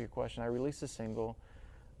 To answer your question, I released a single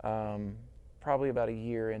probably about a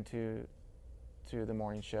year into the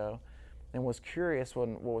morning show, and was curious what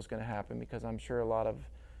was going to happen, because I'm sure a lot of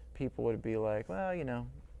people would be like, well, you know,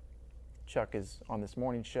 Chuck is on this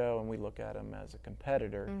morning show, and we look at him as a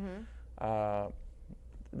competitor.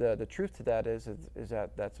 The truth to that is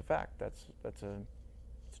that that's a fact. It's a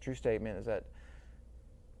true statement. Is that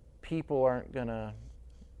people aren't gonna,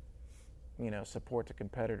 you know, support the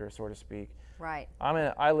competitor, so to speak. Right.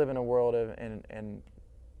 I live in a world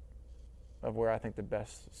of where I think the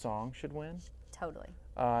best song should win. Totally.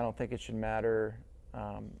 I don't think it should matter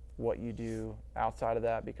what you do outside of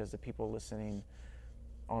that, because the people listening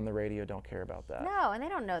on the radio don't care about that. No, and they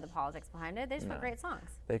don't know the politics behind it. They just want No. great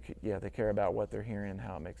songs. They care about what they're hearing and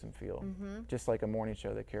how it makes them feel. Just like a morning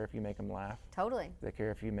show, they care if you make them laugh. Totally. They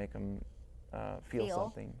care if you make them feel Feel.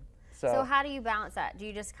 something. So how do you balance that? Do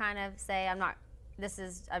you just kind of say, I'm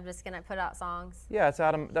just gonna put out songs? Yeah,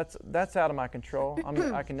 that's out of my control.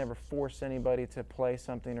 I can never force anybody to play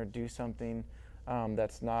something or do something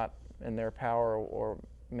that's not in their power, or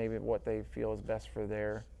maybe what they feel is best for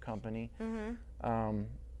their company.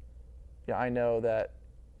 Yeah, I know that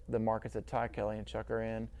the markets that Ty, Kelly, and Chuck are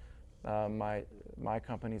in, my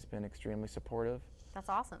company's been extremely supportive, That's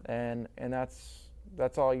awesome. and that's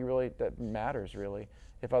all that matters, really.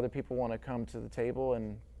 If other people want to come to the table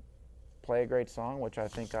and play a great song, which I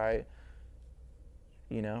think I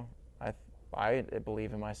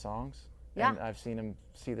believe in my songs. Yeah. And I've seen them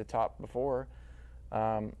see the top before.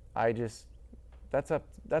 That's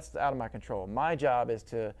out of my control. My job is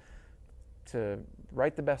to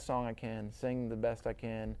write the best song I can, sing the best I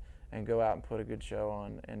can, and go out and put a good show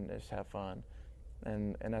on and just have fun.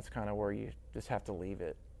 And that's kind of where you just have to leave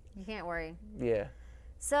it. You can't worry. Yeah.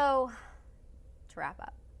 So, to wrap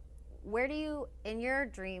up, in your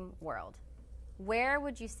dream world, where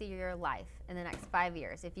would you see your life in the next 5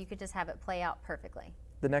 years if you could just have it play out perfectly?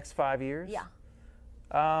 The next 5 years? Yeah.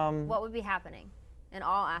 What would be happening in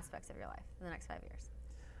all aspects of your life in the next 5 years?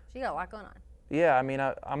 So you got a lot going on. Yeah, I mean,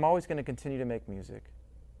 I'm always going to continue to make music.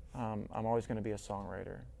 I'm always going to be a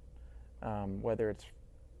songwriter, whether it's,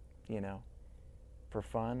 you know, for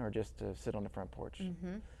fun or just to sit on the front porch.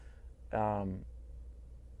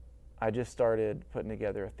 I just started putting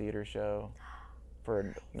together a theater show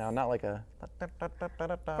for now, not like a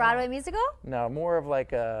Broadway musical? No, more of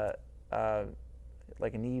like a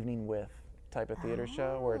like an evening with type of theater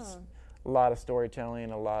show where it's a lot of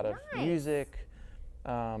storytelling, a lot of Nice. music,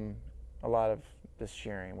 a lot of just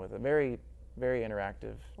sharing with a very, very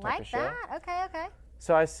interactive type Like of show. that? Okay, okay.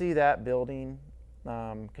 So I see that building,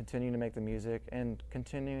 continuing to make the music and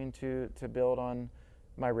continuing to build on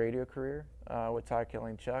my radio career with Ty,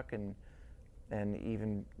 Kelly, and Chuck, and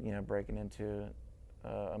even breaking into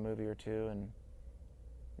a movie or two, and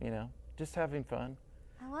just having fun.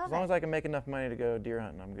 I love As long it. as I can make enough money to go deer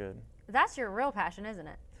hunting, I'm good. That's your real passion, isn't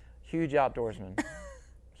it? Huge outdoorsman,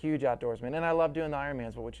 huge outdoorsman, and I love doing the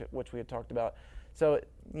Ironmans, which we had talked about. So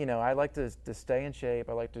I like to stay in shape.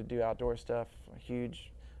 I like to do outdoor stuff. A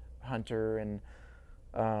huge hunter, and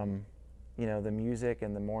the music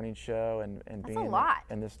and the morning show and That's being a lot.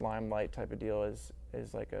 and this limelight type of deal is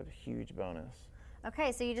like a huge bonus.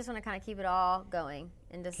 Okay, so you just want to kind of keep it all going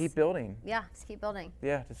and just Keep building. Yeah, just keep building.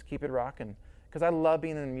 Yeah, just keep it rocking. Because I love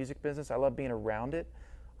being in the music business. I love being around it.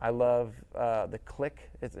 I love the clique.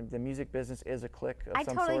 The music business is a clique of I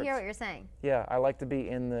some totally sorts. hear what you're saying. Yeah, I like to be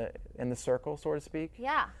in the circle, so to speak.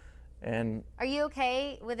 Yeah. And Are you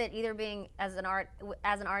okay with it either being as an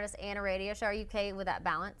artist and a radio show? Are you okay with that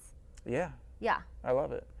balance? yeah, Yeah. I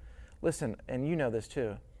love it. Listen, and you know this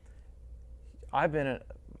too. I've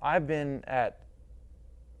been at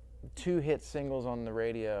 2 hit singles on the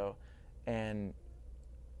radio, and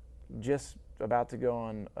just about to go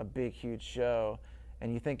on a big, huge show,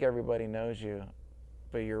 and you think everybody knows you,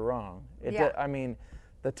 but you're wrong. Yeah. I mean,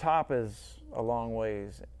 the top is a long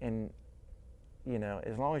ways, and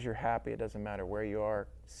as long as you're happy, it doesn't matter where you are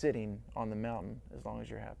sitting on the mountain, as long as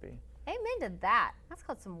you're happy. Amen to that. That's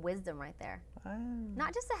called some wisdom right there.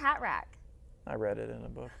 Not just a hat rack. I read it in a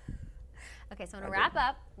book. Okay, so I'm going to wrap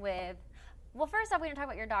up with, well, first off, we're going to talk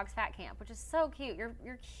about your dog's fat camp, which is so cute. Your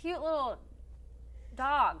cute little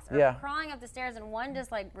dogs are Yeah. crawling up the stairs, and one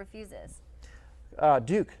just like refuses.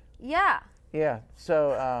 Duke. Yeah. Yeah.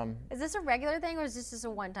 So Is this a regular thing, or is this just a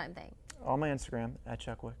one-time thing? on my Instagram at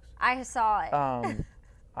Chuck Wicks. I saw it.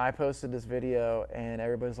 I posted this video, and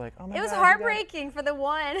everybody's like, "Oh my God!" It was you got it." heartbreaking for the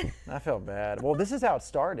one. I felt bad. Well, this is how it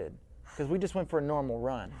started, because we just went for a normal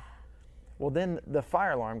run. Well, then the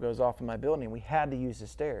fire alarm goes off in my building. We had to use the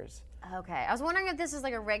stairs. Okay, I was wondering if this is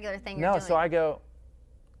like a regular thing you're No, doing. so I go,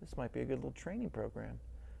 this might be a good little training program.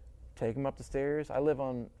 Take them up the stairs. I live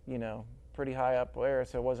on, pretty high up there,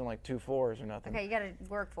 so it wasn't like 2 floors or nothing. Okay, you got to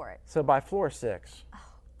work for it. So by floor 6,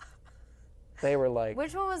 they were like,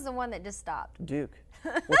 Which one was the one that just stopped? Duke,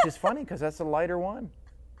 which is funny because that's a lighter one.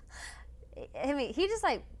 I mean, he just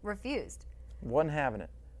like refused. Wasn't having it.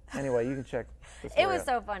 Anyway, you can check the It story was out.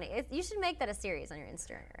 so funny. You should make that a series on your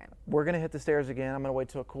Instagram. We're going to hit the stairs again. I'm going to wait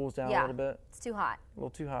till it cools down a Yeah. little bit. It's too hot. A little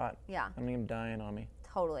too hot. Yeah. I mean, I'm dying on me.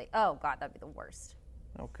 Totally. Oh God, that'd be the worst.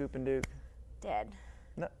 No, Coop and Duke. Dead.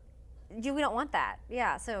 No. We don't want that.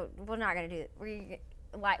 Yeah. So we're not gonna do it.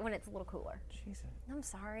 Like when it's a little cooler. Jesus. I'm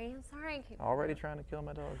sorry. Already trying to kill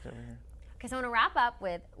my dogs over here. Okay, so I'm gonna wrap up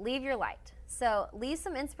with leave your light. So leave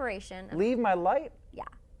some inspiration. Leave my light? Yeah.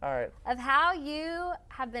 All right. Of how you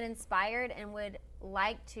have been inspired and would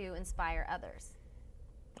like to inspire others.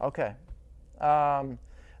 Okay.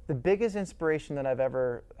 The biggest inspiration that I've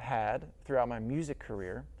ever had throughout my music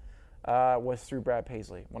career was through Brad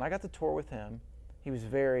Paisley. When I got to tour with him, he was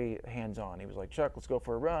very hands-on. He was like, Chuck, let's go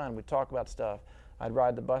for a run. We'd talk about stuff. I'd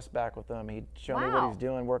ride the bus back with him. He'd show me what Wow. he's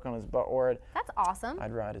doing, work on his butt, or That's awesome.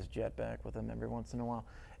 I'd ride his jet back with him every once in a while.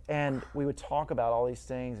 And we would talk about all these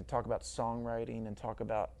things and talk about songwriting and talk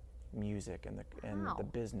about music and Wow. the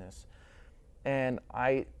business. And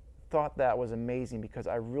I thought that was amazing because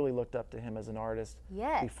I really looked up to him as an artist.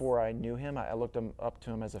 Yes. Before I knew him. I looked up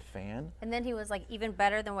to him as a fan. And then he was like even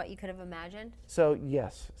better than what you could have imagined. So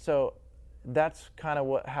yes, so that's kind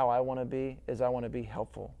of how I want to be. Is I want to be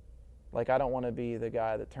helpful. Like I don't want to be the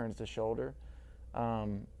guy that turns the shoulder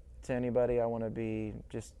to anybody. I want to be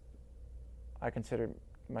just. I consider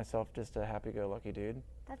myself just a happy-go-lucky dude.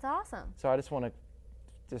 That's awesome. So I just want to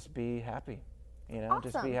just be happy.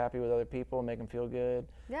 Just be Awesome. happy with other people, make them feel good.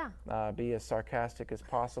 Yeah. Be as sarcastic as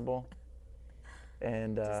possible.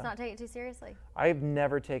 And Just not take it too seriously. I've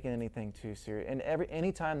never taken anything too serious. And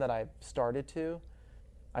any time that I've started to,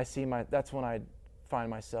 that's when I find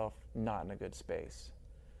myself not in a good space.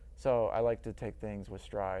 So I like to take things with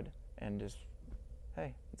stride and just,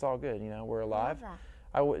 hey, it's all good. We're alive. that.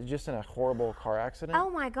 I was just in a horrible car accident. Oh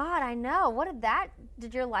my God, I know. What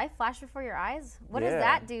did your life flash before your eyes? What does Yeah.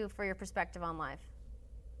 that do for your perspective on life?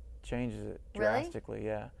 Changes it Really? drastically,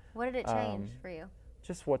 yeah. What did it change for you?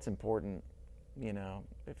 Just what's important,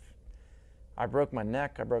 if I broke my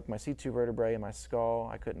neck. I broke my C2 vertebrae in my skull.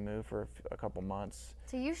 I couldn't move for a couple months.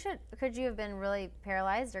 So could you have been really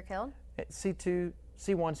paralyzed or killed? C2,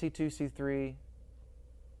 C1, C2, C3,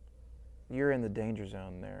 you're in the danger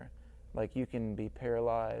zone there. Like, you can be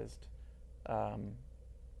paralyzed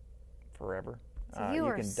forever. So you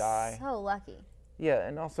can die. So lucky. Yeah,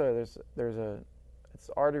 and also it's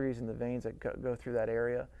arteries in the veins that go through that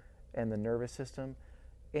area and the nervous system.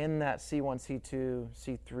 In that C1, C2,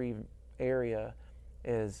 C3 area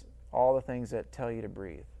is all the things that tell you to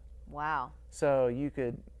breathe. Wow. So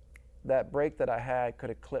that break that I had could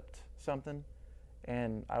have clipped something,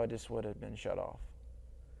 and I would have been shut off.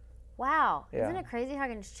 Wow. Yeah. Isn't it crazy how it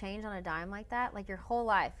can just change on a dime like that? Like your whole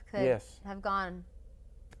life could have gone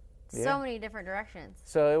so many different directions.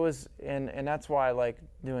 So it was, and that's why I like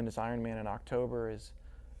doing this Ironman in October is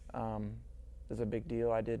a big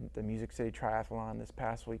deal. I did the Music City Triathlon this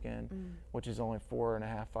past weekend, which is only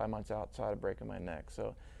 4.5, 5 months outside of breaking my neck.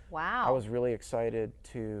 So wow. I was really excited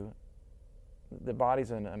the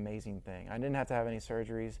body's an amazing thing. I didn't have to have any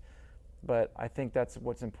surgeries, but I think that's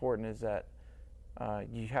what's important is that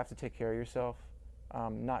you have to take care of yourself,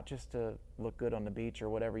 not just to look good on the beach or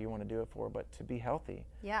whatever you want to do it for, but to be healthy.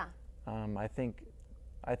 Yeah. I think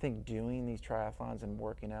doing these triathlons and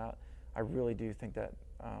working out, I really do think that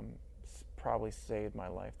probably saved my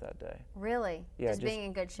life that day. Really? Yeah, just being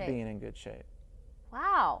in good shape. Being in good shape.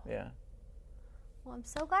 Wow. Yeah. Well, I'm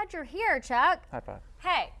so glad you're here, Chuck. High five.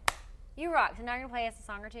 Hey, you rock. So now you're gonna play us a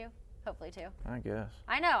song or two, hopefully two. I guess.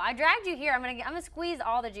 I know. I dragged you here. I'm gonna squeeze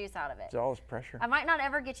all the juice out of it. It's all this pressure. I might not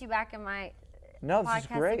ever get you back in my No, this is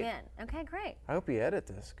podcast great. again. Okay, great. I hope you edit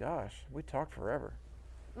this. Gosh, we talked forever.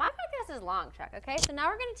 My podcast is long, Chuck. Okay, so now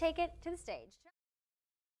we're gonna take it to the stage.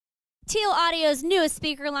 Teal Audio's newest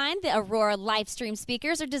speaker line, the Aurora Livestream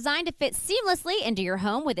speakers, are designed to fit seamlessly into your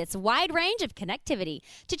home with its wide range of connectivity.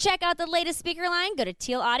 To check out the latest speaker line, go to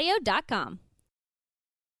tealaudio.com.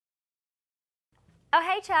 Oh,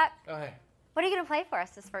 hey, Chuck. Oh, hey. What are you going to play for us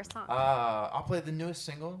this first song? I'll play the newest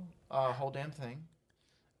single, Whole Damn Thing.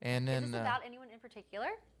 And then Is this about anyone in particular?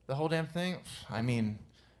 the Whole Damn Thing, I mean,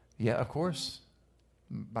 yeah, of course.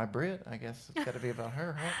 My Brit, I guess it's got to be about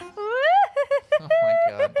her, right? Oh, my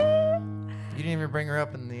God. You didn't even bring her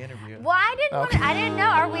up in the interview. Well, I didn't. Okay. I didn't know.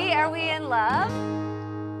 Are we in love?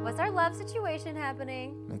 What's our love situation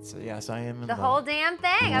happening? Yes, I am in The love. whole damn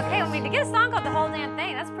thing. Okay, we need to get a song called "The Whole Damn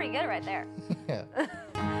Thing." That's pretty good right there. Yeah.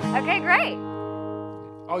 Okay, great.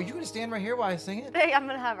 Oh, you gonna stand right here while I sing it? Hey, I'm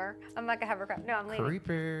gonna hover. I'm like a hovercraft. No, I'm leaving.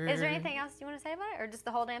 Creeper. Is there anything else you want to say about it, or just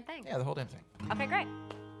the whole damn thing? Yeah, the whole damn thing. Okay, great.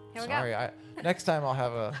 Here we go. Sorry, next time I'll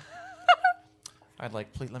have a.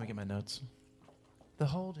 Please let me get my notes. The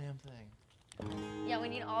whole damn thing. Yeah, we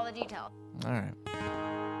need all the details. All right.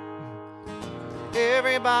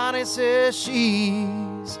 Everybody says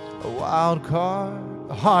she's a wild card,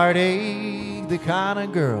 a heartache, the kind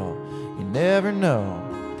of girl you never know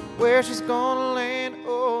where she's gonna land.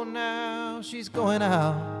 Oh, now she's going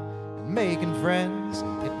out and making friends.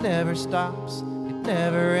 It never stops, it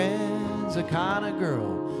never ends. The kind of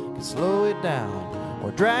girl can slow it down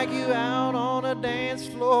or drag you out on a dance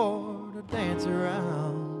floor to dance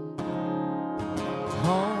around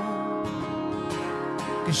home.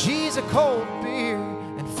 'Cause she's a cold beer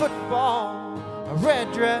and football, a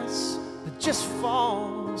red dress that just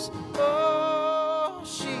falls. Oh,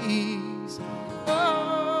 she's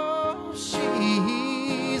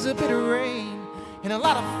a bit of rain and a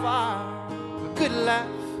lot of fire, a good laugh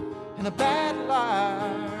and a bad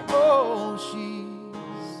liar. Oh, she's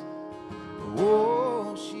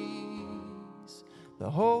the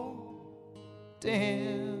whole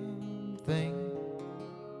damn thing.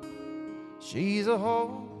 She's a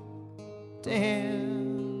whole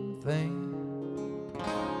damn thing.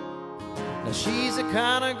 Now she's the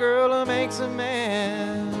kind of girl who makes a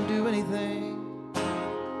man do anything,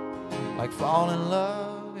 like fall in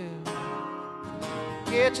love, yeah.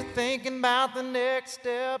 Get you thinking about the next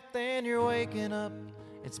step, then you're waking up.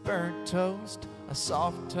 It's burnt toast, a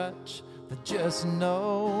soft touch that just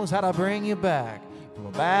knows how to bring you back from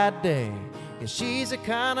a bad day. Yeah, she's the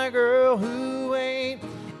kind of girl who ain't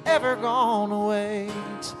ever gonna wait.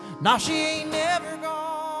 Now she ain't never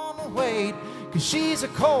gonna wait, 'cause she's a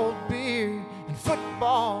cold beer and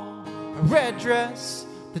football, a red dress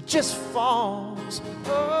that just falls.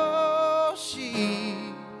 Oh,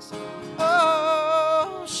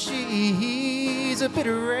 she's a bit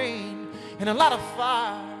of rain and a lot of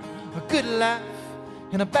fire, a good laugh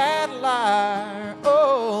and a bad liar.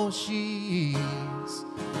 Oh, she's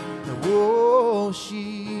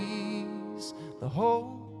the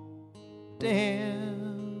whole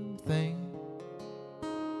damn thing.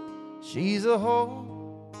 She's a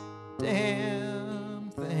whole damn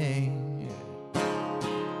thing. Yeah.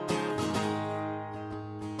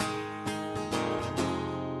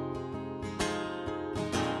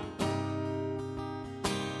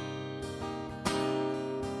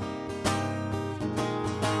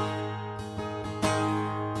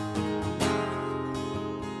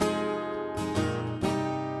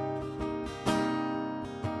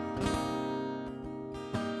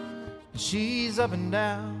 She's up and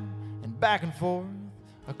down and back and forth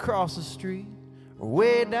across the street or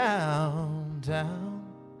way downtown.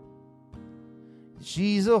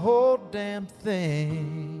 She's a whole damn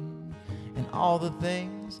thing, and all the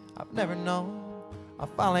things I've never known I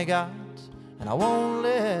finally got, and I won't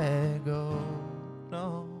let go,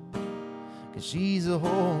 no, 'cause she's the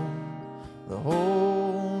whole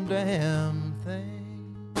damn thing.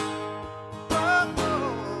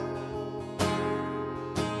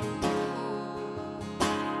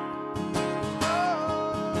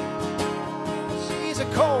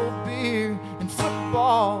 Cold beer and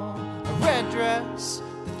football, a red dress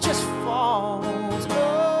that just falls.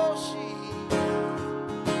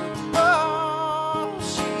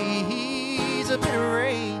 She's a bit of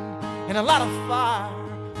rain and a lot of fire,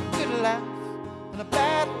 a good laugh and a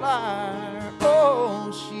bad liar.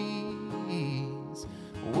 She's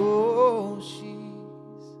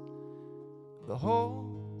the whole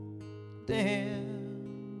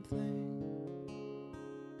damn thing.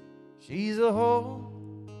 She's the whole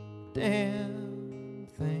damn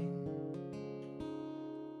thing.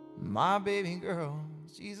 My baby girl,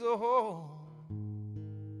 she's a whole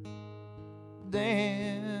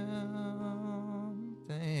damn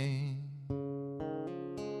thing.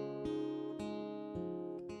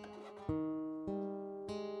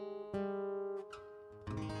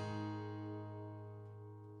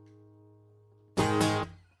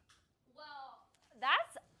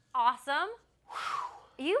 That's awesome.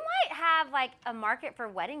 You might have like a market for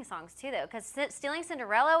wedding songs too, though, because Stealing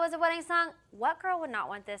Cinderella was a wedding song. What girl would not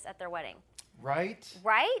want this at their wedding? Right?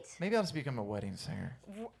 Right? Maybe I'll just become a wedding singer.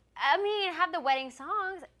 I mean, have the wedding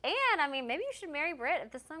songs, and I mean, maybe you should marry Britt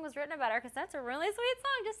if this song was written about her, because that's a really sweet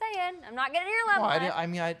song. Just saying. I'm not getting your love. Well,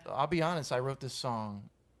 I'll be honest. I wrote this song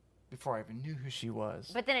before I even knew who she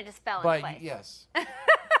was. But then it just fell into place. Yes.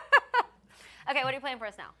 Okay, what are you playing for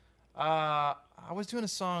us now? I was doing a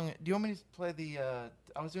song. Do you want me to play the?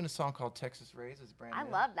 I was doing a song called "Texas Raised." It's brand new. I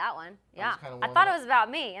love that one. Yeah. kinda I thought it was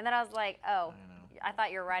about me, and then I was like, oh, I know. I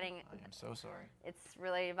thought you were writing. I'm so sorry. It's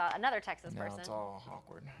really about another Texas Now person. it's all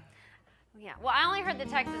awkward. Yeah. Well, I only heard the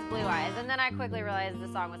Texas Blue Eyes, and then I quickly realized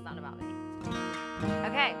the song was not about me.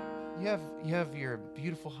 Okay. You have your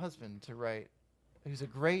beautiful husband to write, who's a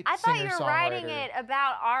great I thought you singer-songwriter. were writing it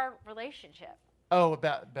about our relationship. Oh,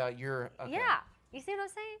 about your. Okay. Yeah. You see what I'm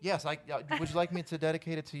saying? Yes. Would you like me to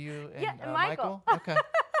dedicate it to you and Yeah, and Michael. Okay.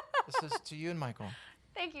 This is to you and Michael.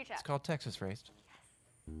 Thank you, Chuck. It's called Texas Raised.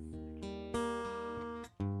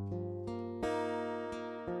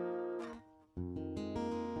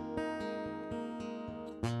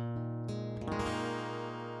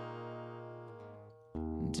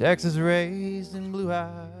 Texas raised in blue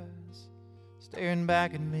eyes, staring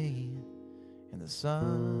back at me in the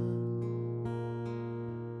sun.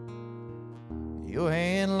 Your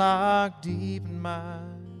hand locked deep in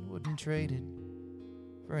mine, wouldn't trade it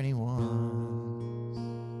for anyone's.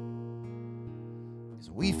 'Cause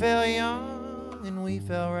we fell young and we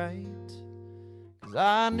fell right, 'cause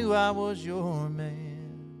I knew I was your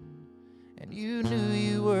man, and you knew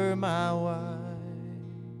you were my wife.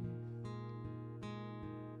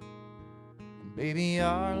 And baby,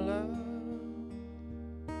 our love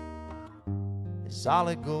is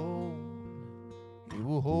solid gold. It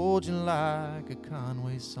will hold you like a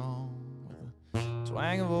Conway song with a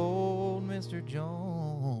twang of old Mr.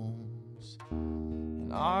 Jones.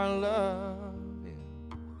 And our love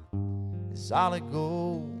is solid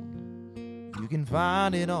gold. You can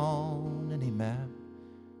find it on any map.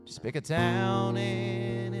 Just pick a town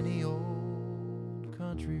and any old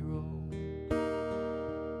country road.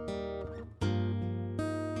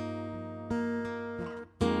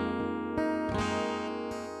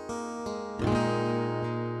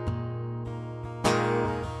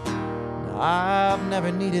 I've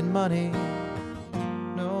never needed money,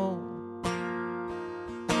 no.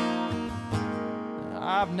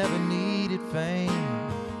 I've never needed fame.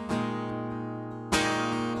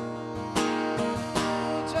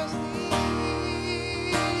 Just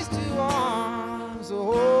these two arms to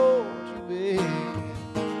hold you, babe.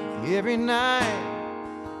 Every night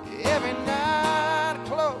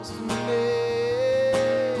close to me.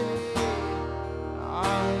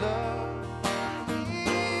 Our love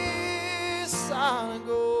is solid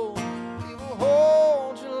gold. We will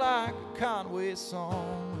hold you like Conway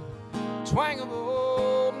song, twang of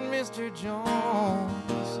old Mr.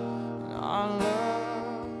 Jones. And our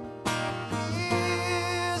love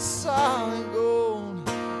is solid gold.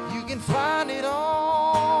 You can find it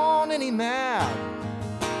on any map.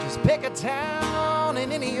 Just pick a town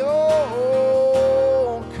in any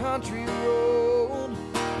old country road.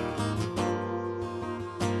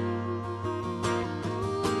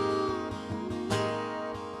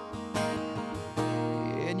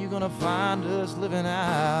 And you're gonna find us living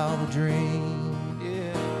out a dream,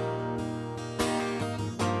 yeah.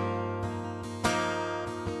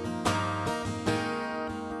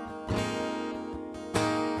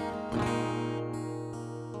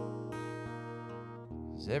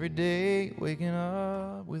 Every day waking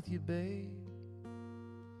up with you, babe.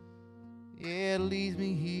 Yeah, it leaves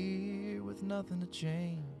me here with nothing to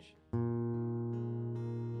change.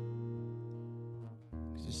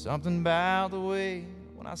 'Cause there's something about the way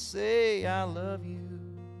when I say I love you.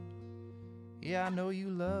 Yeah, I know you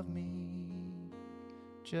love me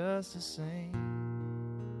just the same.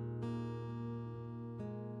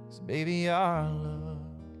 'Cause baby, our love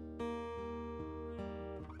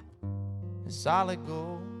is solid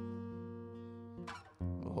gold.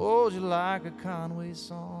 Will hold you like a Conway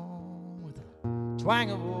song with a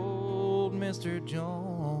twang of old Mr.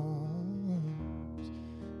 Jones.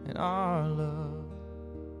 And our love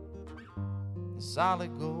is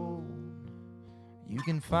solid gold. You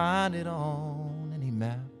can find it on any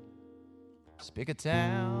map. Just pick a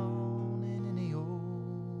town in any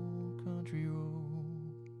old country road.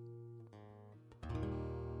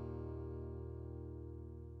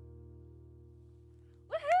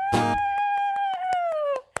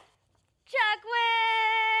 Chuck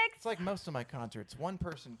Wicks! It's like most of my concerts. One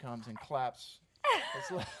person comes and claps. It's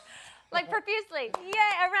Like profusely.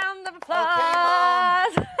 Yay, around the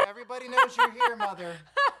applause. Okay, Mom. Everybody knows you're here, Mother.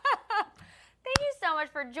 Thank you so much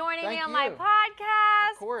for joining me Thank on my you.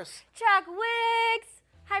 podcast. Of course. Chuck Wicks,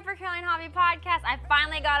 Hyper Caroline Hobby Podcast. I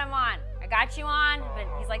finally got him on. I got you on, but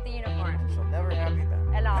he's like the unicorn. She'll never have me back.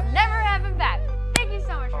 And I'll never have him back. Thank you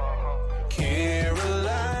so much for joining us.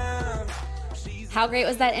 Caroline. How great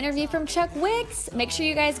was that interview from Chuck Wicks? Make sure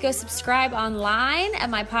you guys go subscribe online at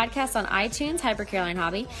my podcast on iTunes, Hyper Caroline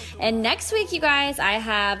Hobby. And next week, you guys, I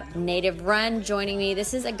have Native Run joining me.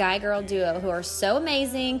 This is a guy-girl duo who are so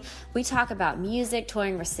amazing. We talk about music,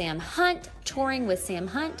 touring with Sam Hunt.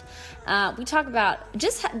 We talk about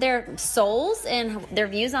just their souls and their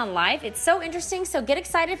views on life. It's so interesting. So get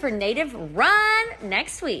excited for Native Run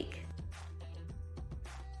next week.